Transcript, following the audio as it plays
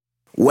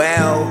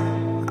Well,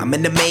 I'm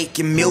into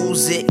making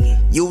music,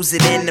 use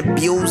it and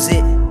abuse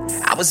it.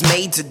 I was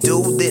made to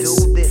do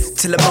this,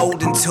 till I'm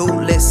old and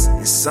toothless.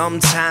 And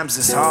sometimes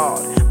it's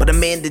hard, but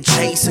I'm into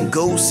chasing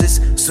gooses.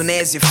 Soon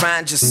as you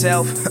find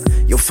yourself,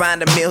 you'll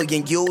find a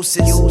million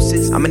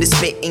uses. I'm in the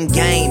spitting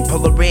game,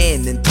 pull her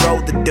in and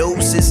throw the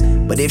deuces.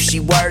 But if she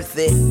worth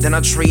it, then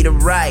I'll treat her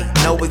right,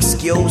 no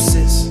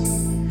excuses.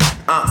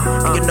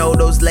 And you know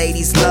those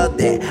ladies love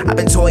that. I've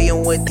been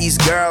toying with these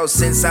girls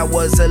since I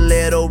was a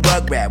little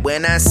rugrat.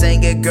 When I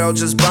sing it, girl,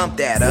 just bump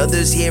that.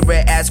 Others hear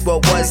it, ask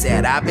what was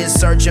that. I've been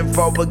searching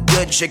for a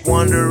good chick,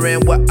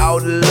 wondering where all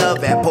the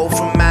love at. Pulled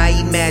from my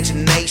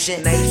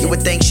imagination. You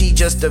would think she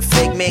just a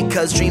figment,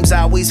 cause dreams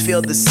always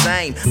feel the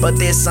same. But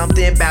there's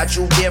something about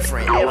you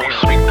different. I don't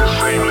speak the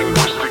same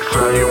linguistics,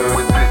 I am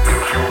with it.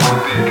 If you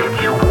want it,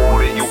 if you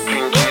want it, you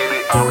can get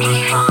it. I'm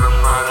just trying to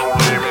find no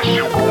limits.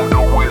 You gon'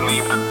 know it,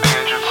 leave the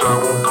digits. I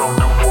won't come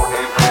through for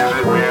a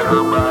visit. Man,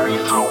 her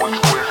body's so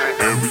exquisite.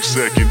 Every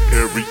second,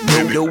 every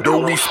minute.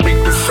 Don't we speak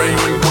the same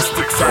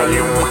linguistics? I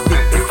am with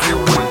it. If you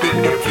with it,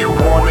 if you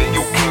want it,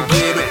 you can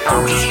get it.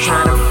 I'm just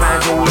trying to find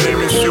no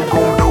limits. You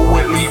gon' know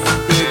it, leave the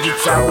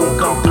digits. I won't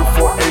come through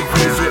for a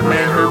visit.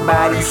 Man, her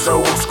body's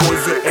so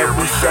exquisite.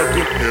 Every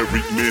second,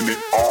 every minute.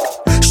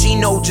 She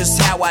know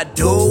just how I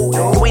do.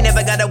 You ain't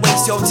never gotta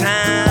waste your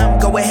time.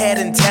 Go ahead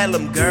and tell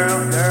him,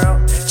 girl.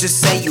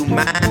 Just say you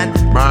mine.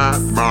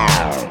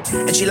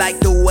 And she like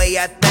the way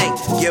I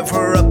think. Give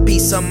her a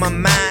piece of my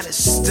mind.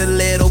 It's just a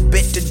little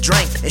bit to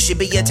drink. And she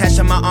be attached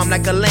to my arm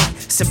like a link,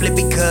 simply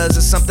because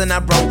of something I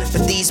wrote.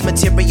 But these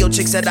material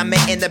chicks that I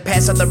met in the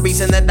past are the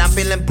reason that I'm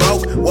feeling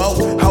broke.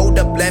 Whoa, hold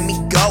up, let me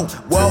go.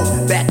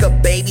 Whoa, back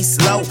up, baby,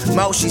 slow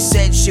mo. She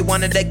said she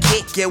wanted to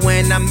kick it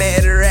when I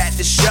met her at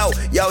the show.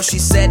 Yo, she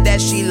said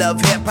that she love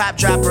hip-hop.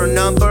 Drop her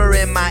number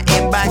in my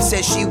inbox.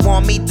 Said she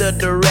want me, the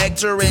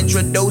director,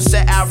 introduce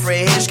her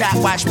Alfred Hitchcock.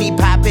 Watch me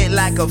pop it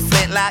like a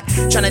flintlock,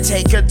 tryna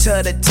take her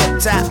to the tip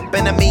top.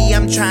 And to me,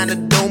 I'm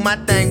tryna do my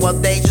thing while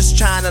they just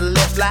tryna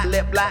lip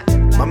lock.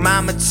 My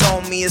mama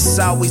told me it's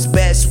always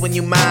best when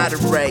you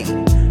moderate.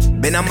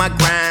 Been on my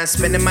grind,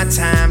 spending my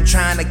time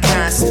trying to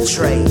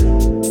concentrate.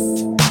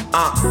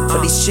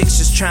 But these chicks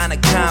just trying to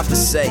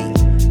compensate.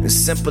 And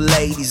simple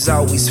ladies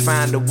always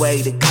find a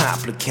way to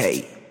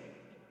complicate.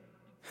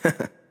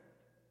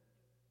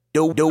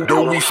 Do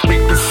we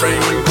speak the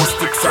same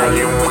linguistics? I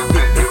am with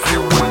it. If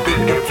you with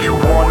it, if you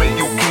want it,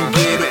 you can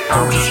get it.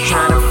 I'm just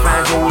trying to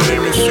find your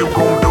limits. You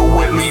gon'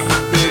 know it, leave the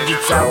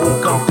digits. I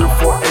will come through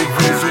for a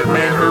visit.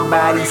 Man, her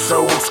body's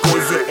so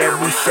exquisite.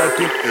 Every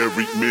second,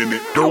 every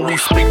minute. Do we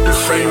speak the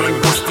same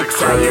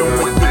linguistics? I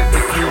am with it.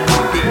 If you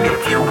with it,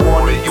 if you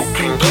want it, you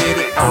can get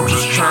it. I'm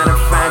just trying to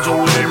find your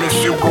limits.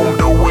 You gon'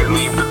 know it,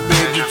 leave the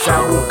digits.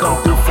 I will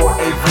come through for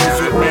a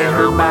visit. Man,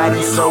 her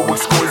body's so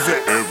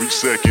exquisite. Every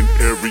second,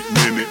 every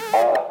minute.